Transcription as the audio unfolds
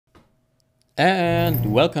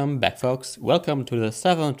And welcome back, folks. Welcome to the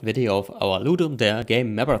 7th video of our Ludum Dare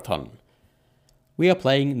game marathon. We are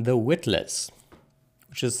playing the Witless,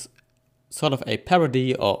 which is sort of a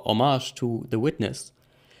parody or homage to The Witness,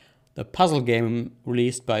 the puzzle game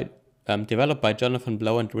released by developed by Jonathan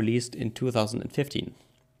Blow and released in 2015.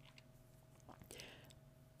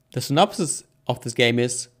 The synopsis of this game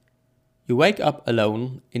is: you wake up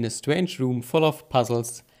alone in a strange room full of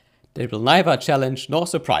puzzles that will neither challenge nor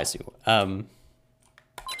surprise you.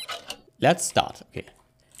 Let's start. Okay.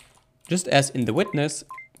 Just as in The Witness,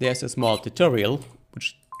 there's a small tutorial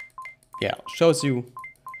which shows you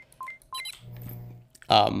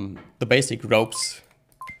the basic ropes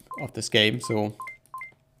of this game. So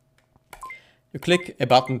you click a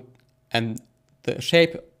button and the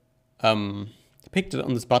shape depicted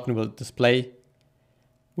on this button will display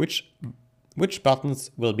which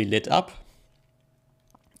buttons will be lit up.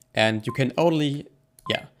 And you can only,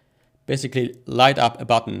 basically light up a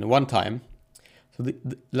button one time. So the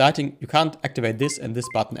lighting, you can't activate this and this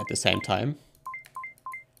button at the same time.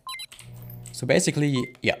 So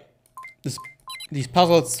basically, these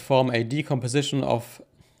puzzles form a decomposition of,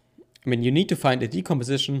 you need to find a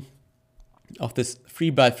decomposition of this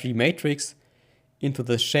 3x3 matrix into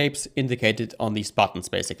the shapes indicated on these buttons,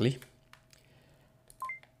 basically.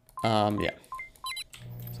 So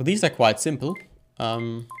these are quite simple.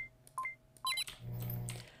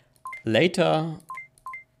 Later,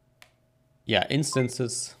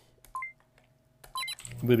 instances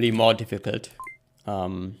will be more difficult.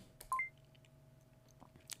 Okay,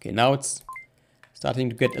 now it's starting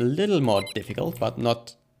to get a little more difficult, but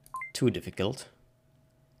not too difficult.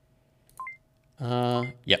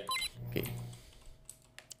 Okay. Okay,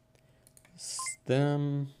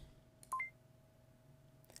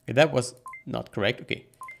 that was not correct. Okay,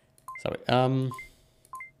 sorry.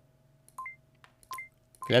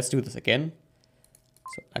 Okay, let's do this again.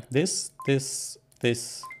 So like this, this,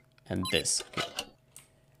 and this. Okay.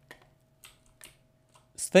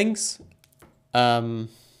 Sphinx. I'm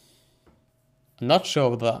not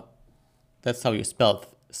sure whether that's how you spell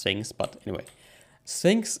Sphinx, but anyway.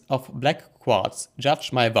 Sphinx of black quartz,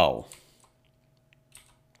 judge my vow.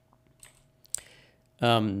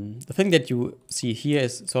 The thing that you see here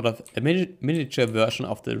is sort of a miniature version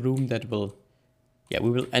of the room that we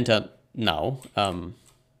will enter now.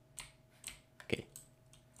 Okay.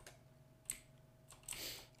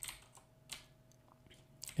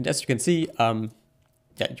 And as you can see, so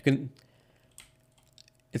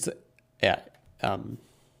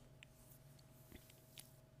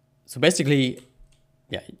basically,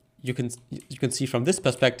 you can see from this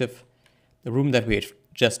perspective the room that we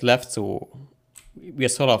just left. So we are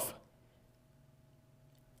sort of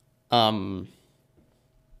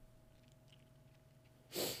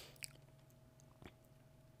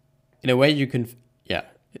in a way you can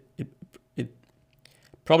it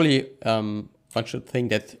probably one should think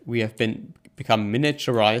that we have become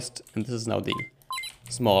miniaturized, and this is now the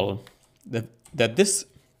small that this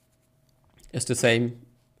is the same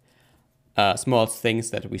small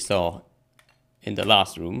things that we saw in the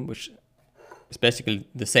last room, which is basically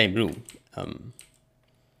the same room.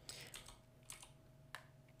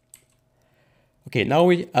 Okay, now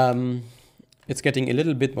it's getting a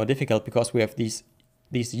little bit more difficult because we have these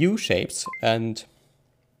U shapes, and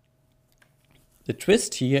the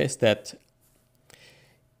twist here is that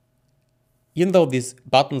even though these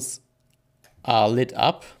buttons are lit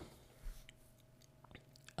up,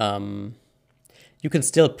 you can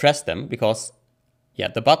still press them because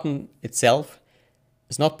the button itself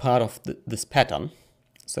is not part of this pattern.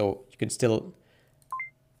 So you can still,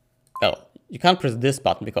 you can't press this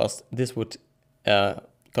button because this would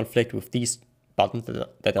conflict with these buttons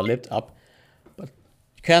that are lit up. But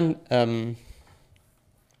you can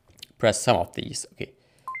press some of these. Okay,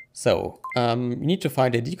 so you need to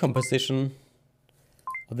find a decomposition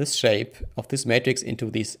of this shape, of this matrix, into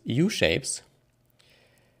these U shapes.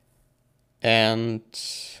 And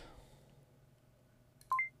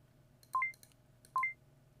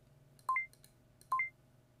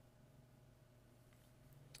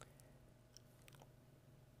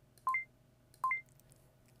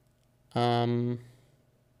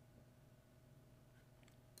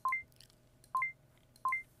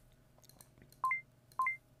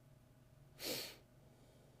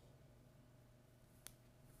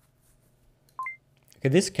okay,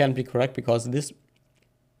 this can be correct because this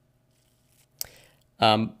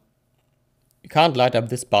you can't light up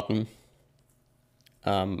this button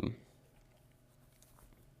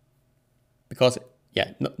because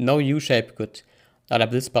no U shape could light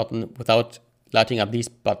up this button without lighting up these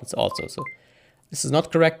buttons also. So this is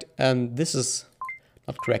not correct, and this is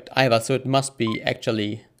not correct either. So it must be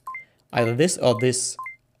actually either this or this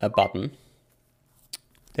button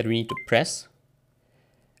that we need to press.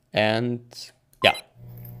 And yeah,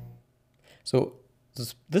 so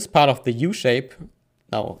this part of the U shape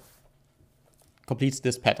now completes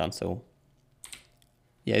this pattern. So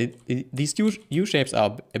yeah, these U shapes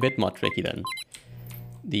are a bit more tricky than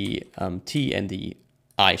the T and the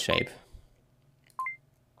I shape.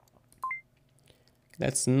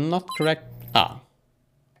 That's not correct. Ah,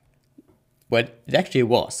 well, it actually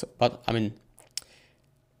was, but I mean,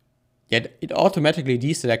 yeah, it automatically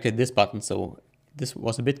deselected this button, so this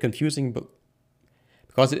was a bit confusing, but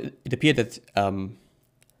because it appeared that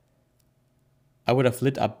I would have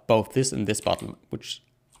lit up both this and this button, which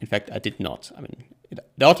in fact I did not. I mean, it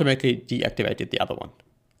automatically deactivated the other one.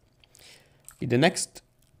 Okay, the next,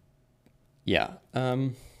 yeah,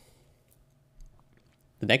 the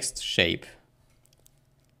next shape.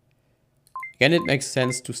 Again, it makes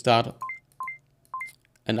sense to start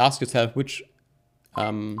and ask yourself which.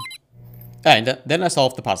 And then I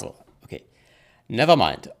solved the puzzle. Okay, never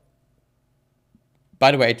mind.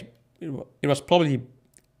 By the way, it was probably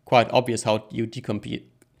quite obvious how you decompose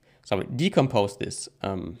this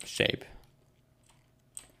shape.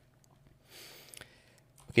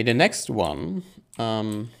 Okay, the next one.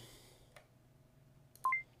 Again,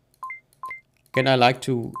 I like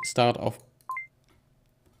to start off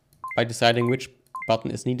by deciding which button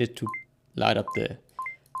is needed to light up the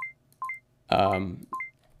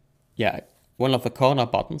one of the corner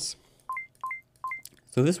buttons.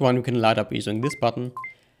 So this one you can light up using this button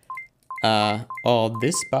or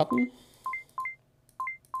this button.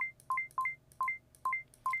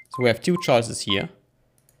 So we have two choices here,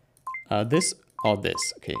 this or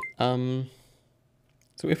this. Okay.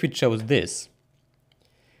 So if we chose this,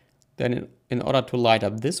 then in order to light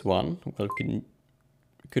up this one, well, we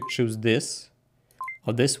could choose this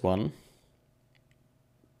or this one.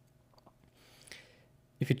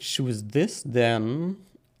 If you choose this, then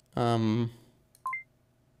okay,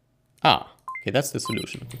 that's the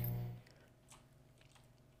solution.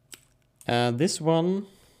 This one,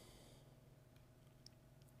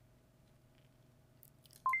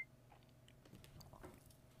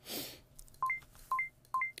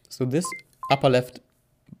 so this upper left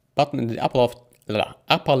button in the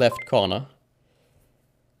upper left corner,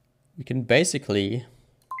 we can basically,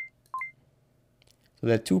 so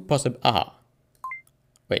there are two possible,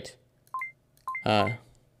 wait.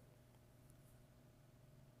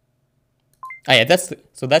 Yeah, that's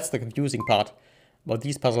the confusing part about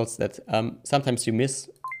these puzzles, that sometimes you miss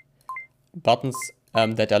buttons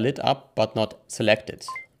that are lit up but not selected.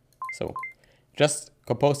 So just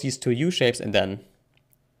compose these two U shapes and then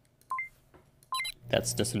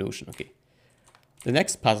that's the solution. Okay. The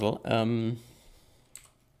next puzzle.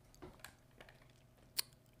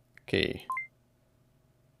 Okay.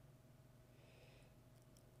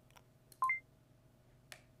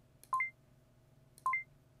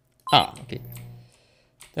 Okay.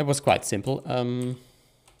 That was quite simple. Yeah,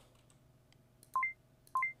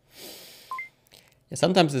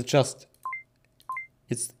 sometimes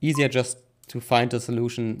it's easier just to find a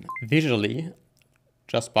solution visually,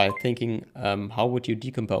 just by thinking, how would you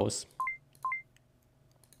decompose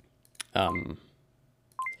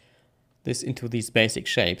this into these basic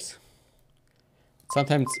shapes.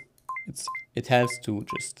 Sometimes it helps to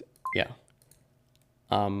just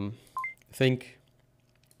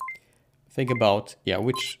think about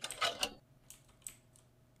which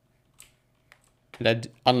that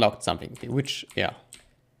unlocked something. Okay, which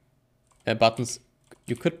buttons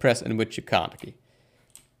you could press and which you can't. Okay,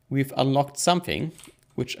 we've unlocked something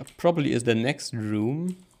which probably is the next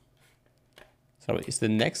room. Sorry, is the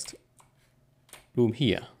next room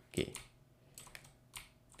here. Okay.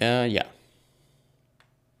 Yeah.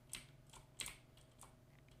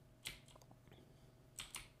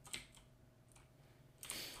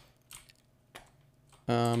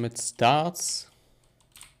 It starts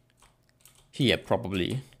here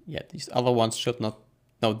probably. Yeah, these other ones should not.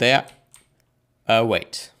 No, there.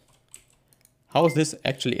 Wait. How is this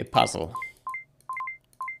actually a puzzle?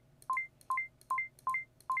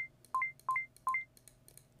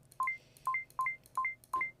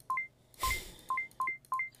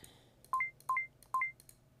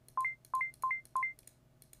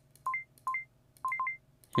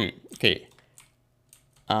 Okay.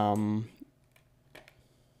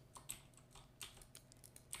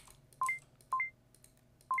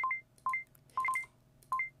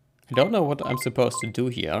 I don't know what I'm supposed to do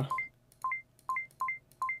here.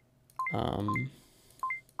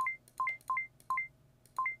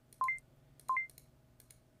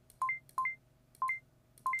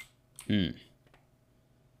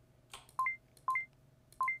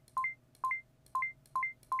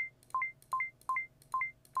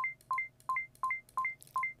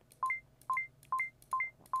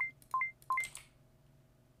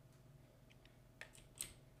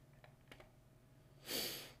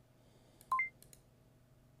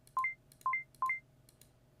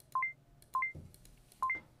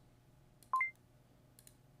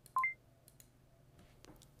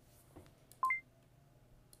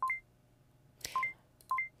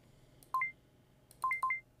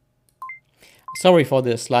 Sorry for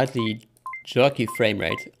the slightly jerky frame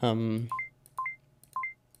rate. I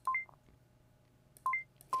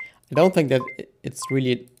don't think that it's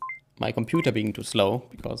really my computer being too slow,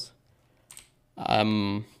 because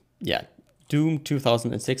yeah, Doom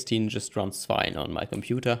 2016 just runs fine on my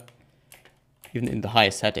computer, even in the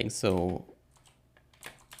highest settings. So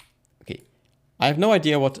okay, I have no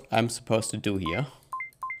idea what I'm supposed to do here,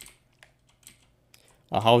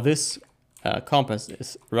 or how this compass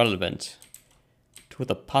is relevant to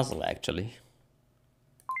the puzzle actually.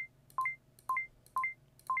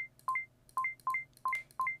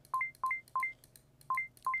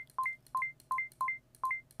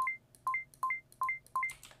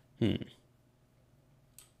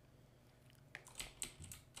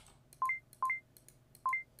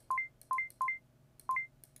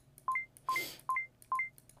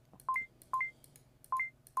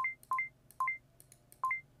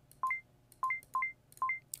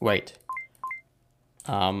 Wait.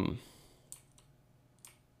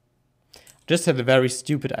 Just had a very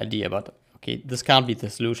stupid idea, but okay, this can't be the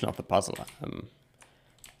solution of the puzzle.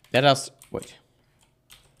 Let us wait.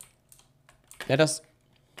 Let us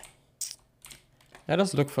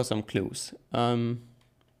look for some clues.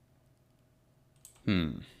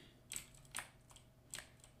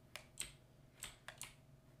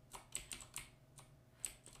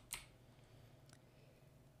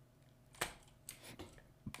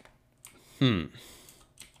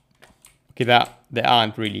 Okay, there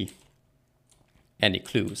aren't really any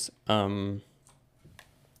clues. Okay,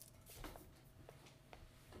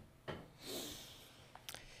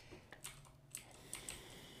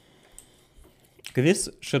 this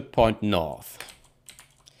should point north.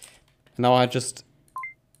 Now I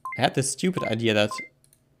had this stupid idea that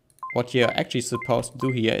what you're actually supposed to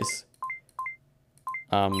do here is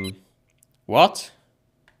what?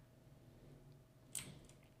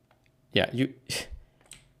 Yeah, you're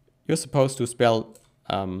supposed to spell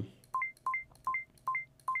I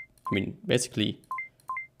mean basically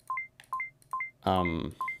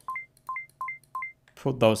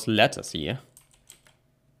put those letters here.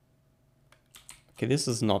 Okay, this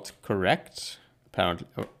is not correct apparently.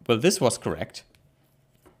 Well, this was correct.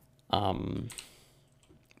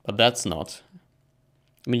 But that's not.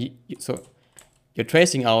 I mean, so you're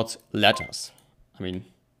tracing out letters. I mean,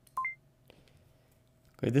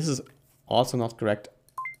 okay, this is also not correct.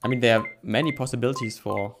 I mean, there are many possibilities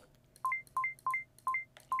for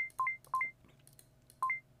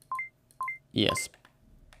yes,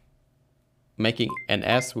 making an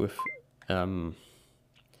S with 5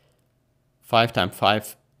 times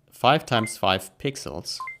 5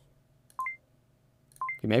 pixels.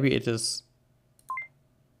 Okay, maybe it is.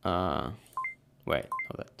 Wait, no,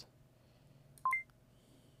 that.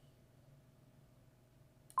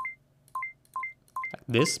 Like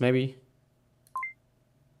this, maybe.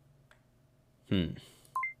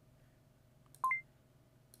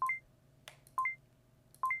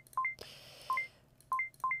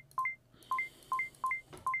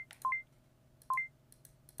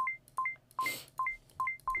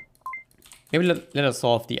 Maybe let us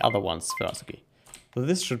solve the other ones first. Okay, so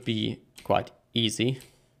this should be quite easy.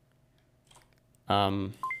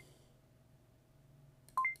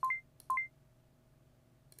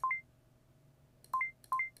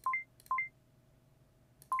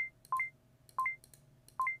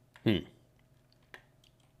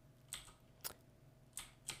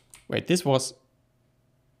 Wait, this was,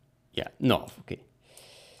 yeah, north. Okay.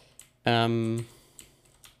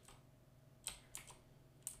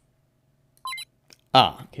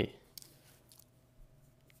 Okay.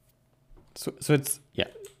 So it's, yeah,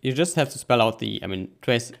 you just have to spell out the, I mean,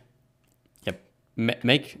 trace, yep,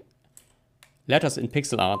 make letters in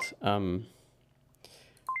pixel art,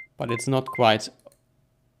 but it's not quite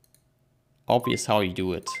obvious how you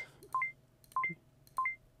do it.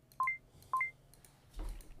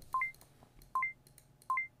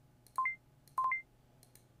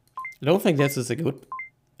 I don't think this is a good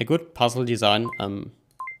puzzle design.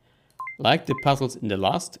 Like the puzzles in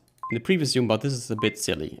the previous Zoom, but this is a bit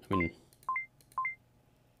silly. I mean,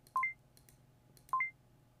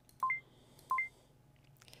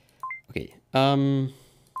 okay.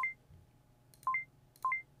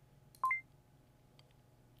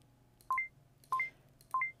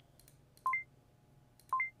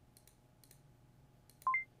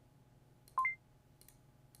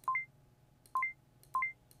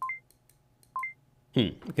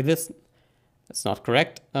 Okay, that's not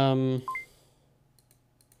correct.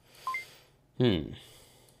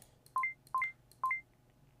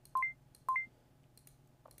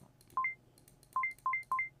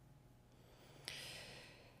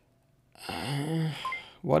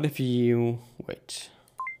 What if you... wait.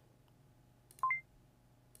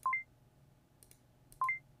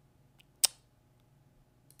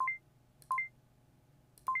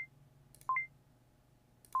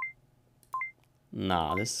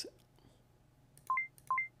 Nah, this...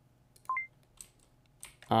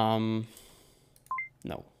 no.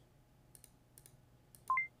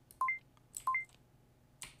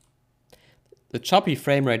 The choppy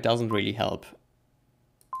frame rate doesn't really help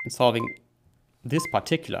in solving this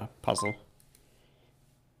particular puzzle.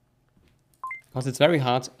 Because it's very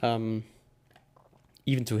hard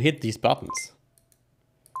even to hit these buttons.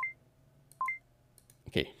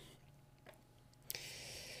 Okay.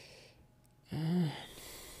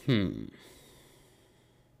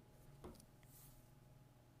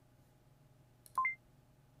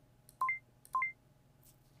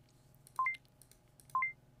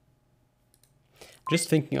 Just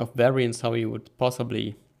thinking of variants, how you would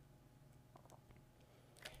possibly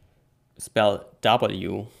spell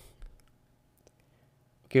W.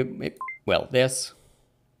 Okay, well, there's...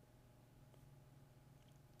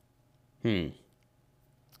 There's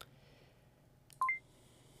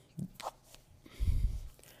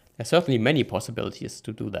certainly many possibilities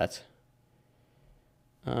to do that.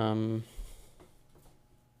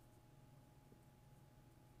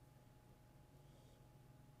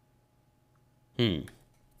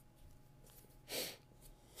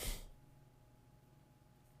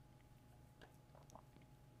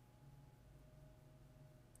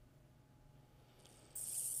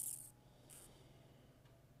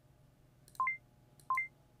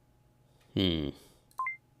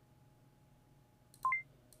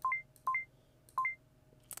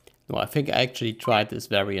 No, I think I actually tried this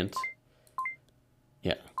variant.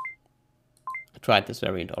 Yeah. I tried this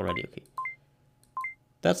variant already, okay.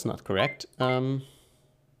 That's not correct.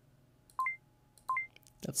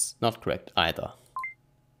 That's not correct either.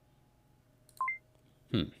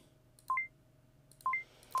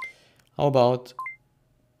 How about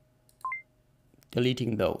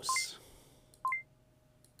deleting those?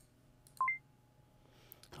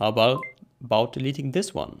 How about deleting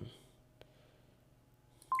this one?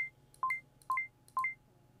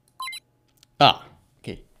 Ah,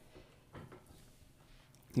 okay.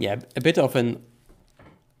 Yeah, a bit of an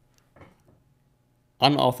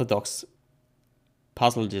unorthodox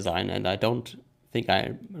puzzle design, and I don't think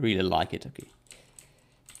I really like it. Okay.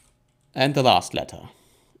 And the last letter.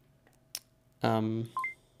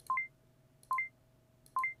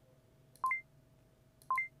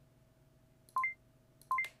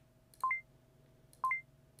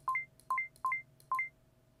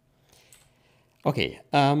 Okay,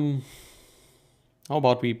 how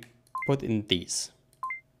about we put in these?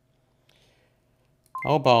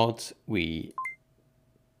 How about we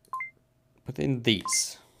put in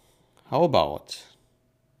these? How about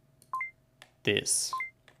this?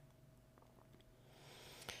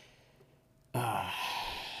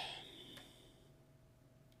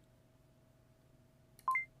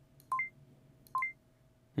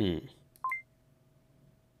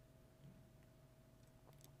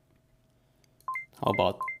 How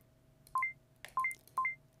about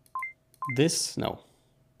this? No,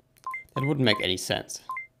 that wouldn't make any sense.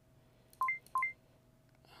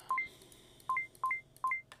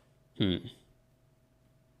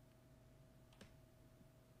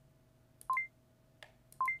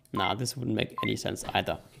 Nah, this wouldn't make any sense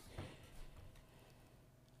either.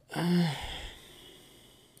 No.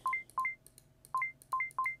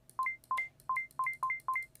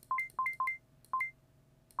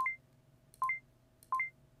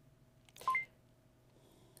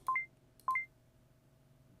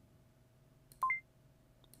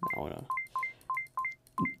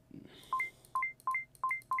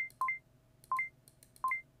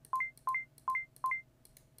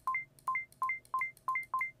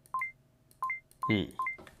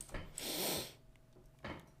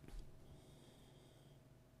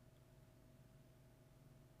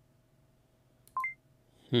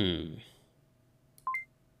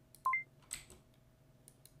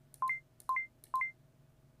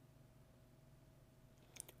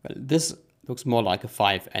 Well, this looks more like a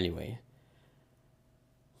 5 anyway.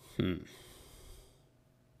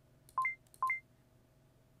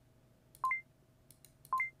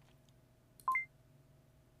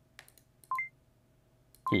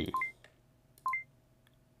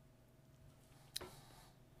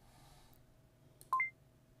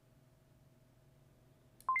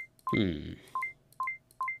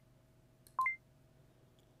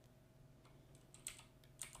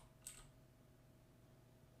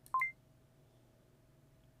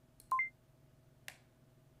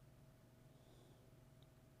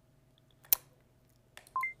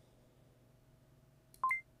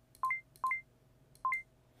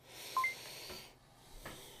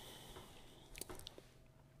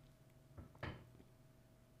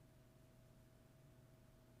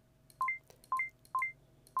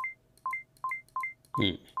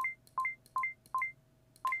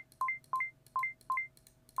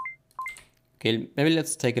 Okay, maybe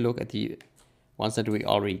let's take a look at the ones that we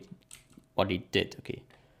already did. Okay,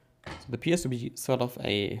 so it appears to be sort of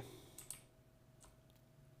a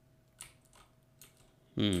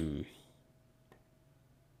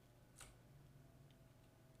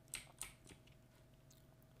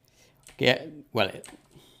Okay, well, I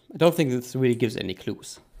don't think this really gives any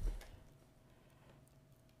clues.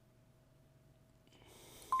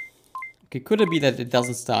 Okay, could it be that it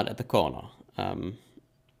doesn't start at the corner?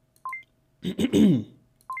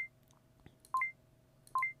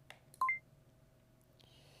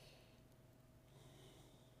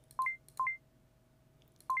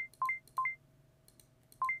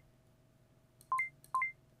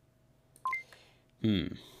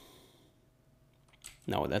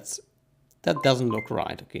 No, that doesn't look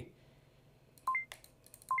right. Okay.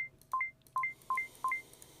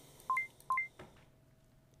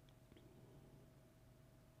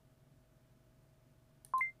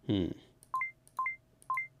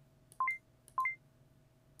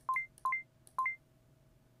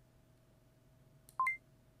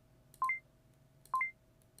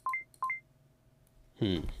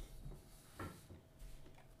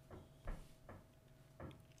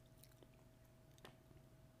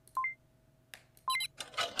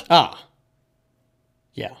 Ah.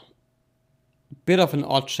 Yeah. Bit of an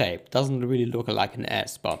odd shape. Doesn't really look like an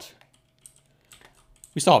S, but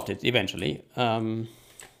we solved it eventually. Yeah,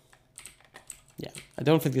 I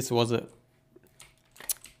don't think this was a...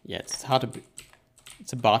 Yeah, it's hard to...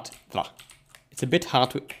 It's a bit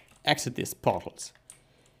hard to exit these portals.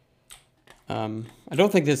 I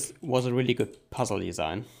don't think this was a really good puzzle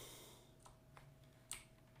design.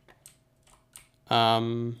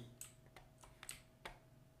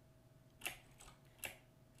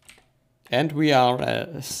 And we are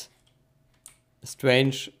a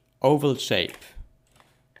strange oval shape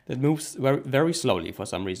that moves very, very slowly for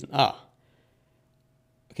some reason. Ah.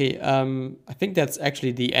 Okay, I think that's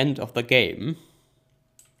actually the end of the game.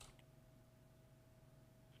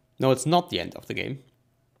 No, it's not the end of the game.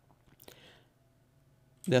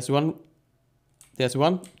 There's one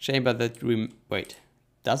chamber that wait,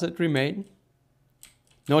 does it remain?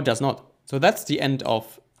 No, it does not. So that's the end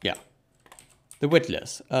of, yeah, the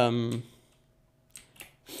Witless.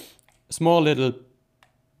 Small little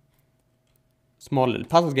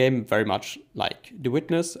puzzle game, very much like The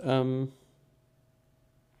Witness. Yeah,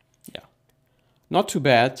 not too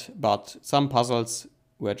bad, but some puzzles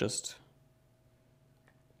were just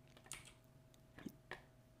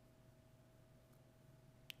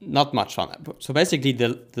not much fun. So basically,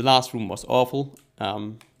 the last room was awful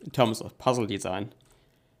in terms of puzzle design.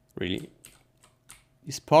 Really,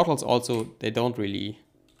 these portals also, they don't really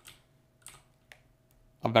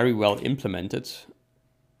are very well implemented,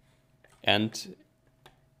 and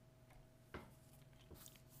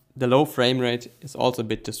the low frame rate is also a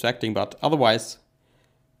bit distracting, but otherwise,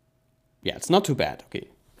 yeah, it's not too bad. Okay.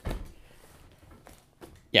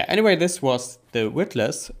 Yeah, anyway, this was the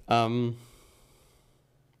Witless. I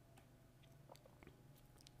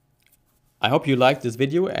hope you liked this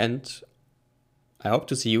video, and I hope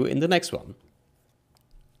to see you in the next one.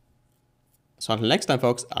 So until next time,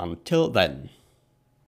 folks, until then.